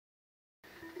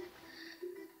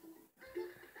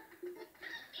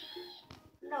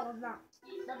No, I'm not.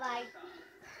 Bye-bye.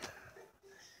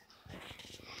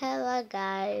 Hello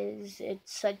guys,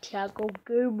 it's Santiago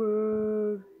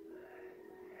Gamer.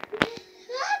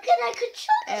 How can I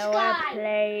control this And guy? we're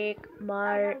playing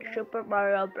Super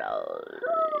Mario Bros.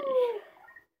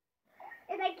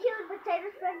 And I killed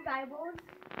Potato's friend Bible.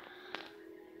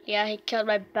 Yeah, he killed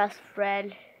my best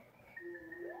friend.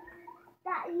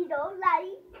 That you don't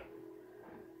like.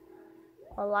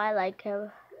 Well, I like him.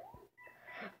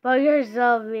 But you're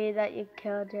so mean that you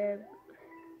killed him.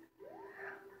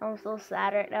 I'm so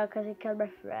sad right now because he killed my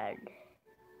friend.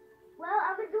 Well,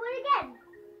 I'm gonna do it again.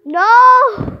 No!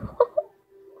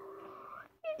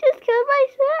 You just killed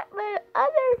my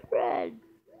other friend.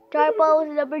 Darball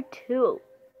was number 2.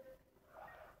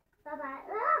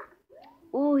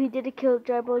 Bye-bye. Ooh, he didn't kill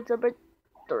Darball number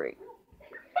 3.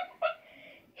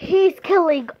 He's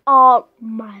killing all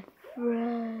my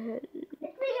friends. It's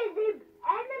because they're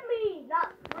enemies,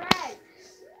 not friends.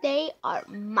 They are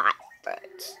my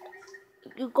friends.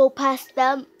 You go past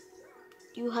them,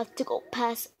 you have to go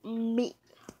past me.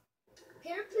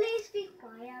 Can you please be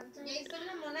quiet?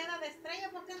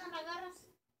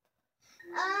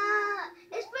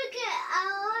 Es porque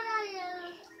ahora ya...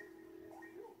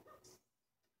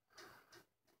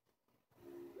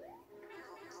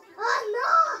 Oh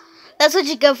no! That's what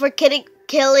you get for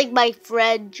killing my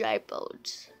friend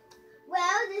Drybones.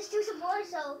 Well, there's still some more,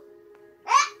 so...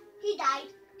 he died.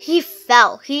 He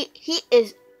fell. He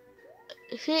is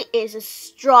a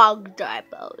strong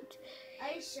Drybones.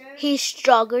 Are you sure? He's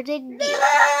stronger than you. Die.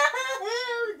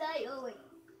 Oh wait.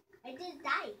 I didn't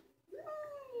die.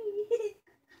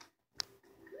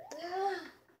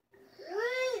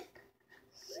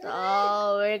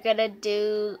 So we're gonna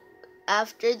do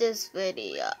after this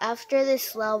video, after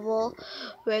this level,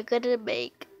 we're gonna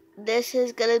make this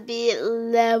is gonna be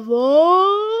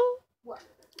level. What?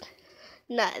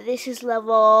 No, this is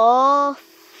level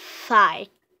 5.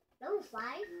 Level 5? What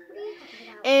are you talking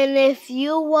about? And if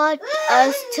you want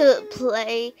us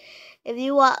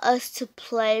to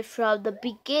play, from the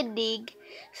beginning,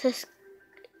 Subscribe?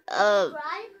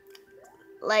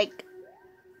 like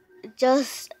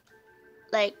just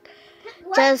like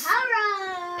What? just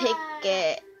Alright. pick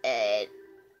it and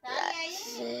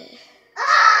that's it.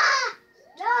 Ah!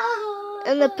 No!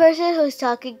 And the person who's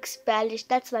talking Spanish,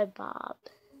 that's my mom.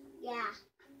 Yeah.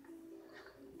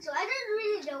 So I don't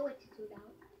really know what to do now.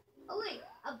 Oh wait,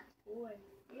 I'm bored.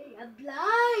 Hey, I'm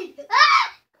blind.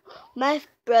 Ah! My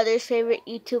brother's favorite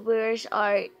YouTubers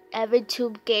are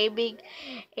EvanTube Gaming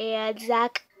and Gaming?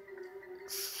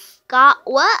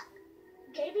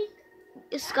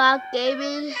 Scott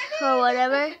Gaming or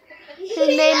whatever his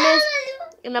name is.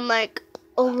 And I'm like,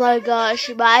 oh my gosh,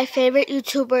 my favorite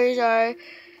YouTubers are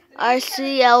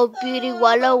RCL Beauty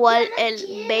 101 and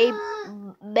May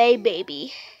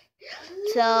Baby.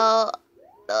 So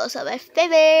those are my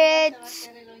favorites.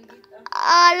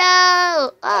 Oh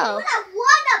no! Oh,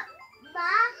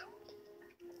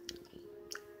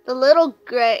 the little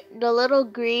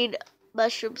green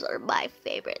mushrooms are my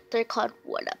favorite. They're called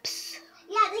 1-ups.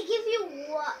 Yeah, they give you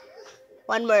what?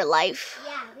 One more life.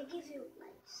 Yeah, they give you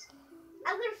lives.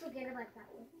 I'm gonna forget about that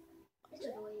one. It's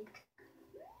annoying.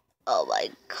 Oh my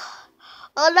god.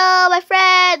 Oh no, my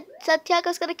friend!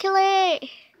 Santiago's gonna kill it!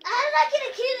 I'm not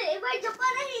gonna kill it. If I jump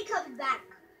on it, he comes back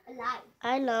alive.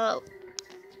 I know.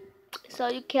 So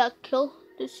you can't kill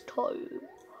this time.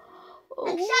 Oh.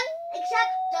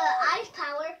 Except the ice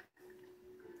power.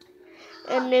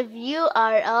 And if you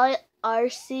are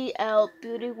RCL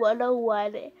Beauty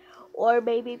 101 or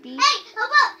maybe Hey, how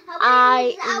about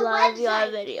I our love website, your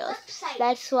videos. Website.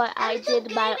 That's why I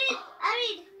did my...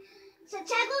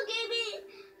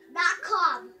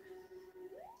 SantiagoGaming.com.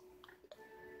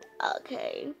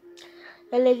 Okay.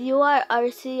 And if you are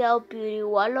RCL Beauty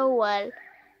 101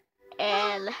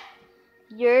 and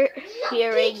you're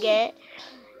hearing it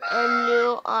and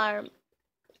you are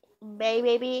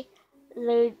maybe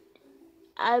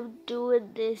I'm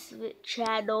doing this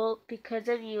channel because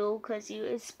of you, because you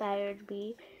inspired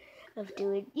me of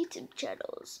doing YouTube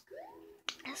channels.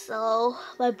 So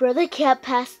my brother can't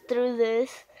pass through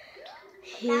this.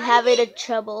 He's having a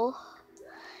trouble.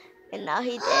 And now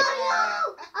he did.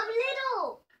 Oh no! I'm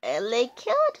little! And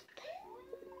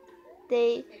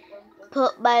they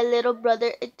put my little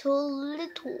brother into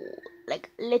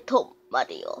little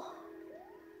Mario.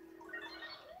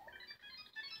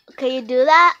 Can you do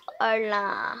that or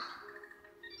nah?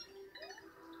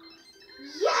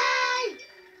 Yay!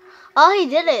 Oh, he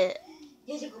did it.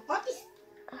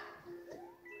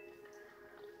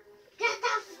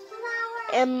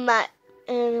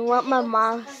 And what my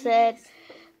mom said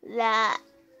that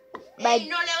my dad,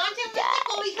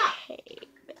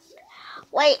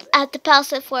 Wait, I have to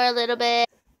pause it for a little bit.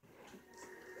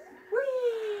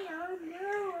 Whee! Oh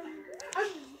no!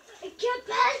 I can't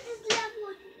pass this level.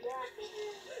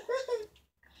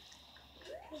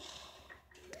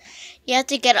 You have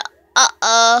to get a...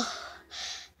 A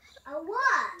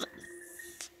what?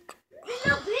 There's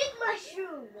no big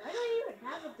mushroom. I don't even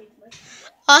have a big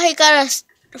mushroom. Oh, he got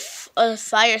a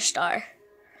fire star.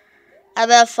 I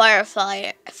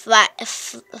mean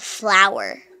a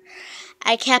flower.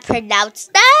 I can't pronounce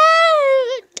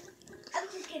that. I'm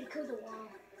just gonna kill the wall.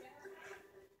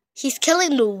 He's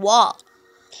killing the wall.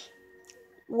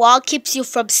 Wall keeps you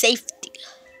from safety,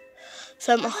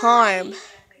 from harm.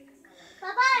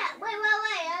 Papa, wait.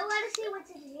 I want to see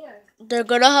what's in here. They're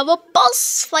gonna have a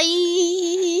boss fight.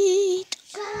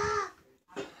 Shut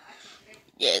up.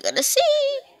 You're gonna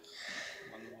see.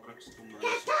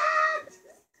 Get out.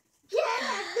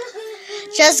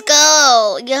 Get. Just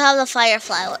go. You have the fire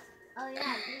flower. Oh yeah,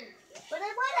 I do. But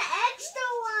I want an extra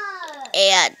one.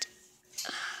 And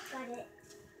Got it.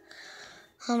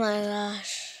 oh my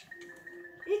gosh.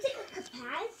 Do you think I could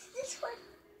pass this one?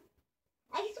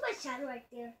 I can see my shadow right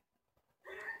there.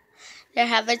 They're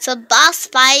having some boss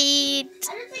fight. I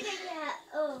don't think I can.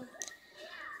 Oh.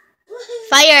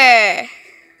 Fire.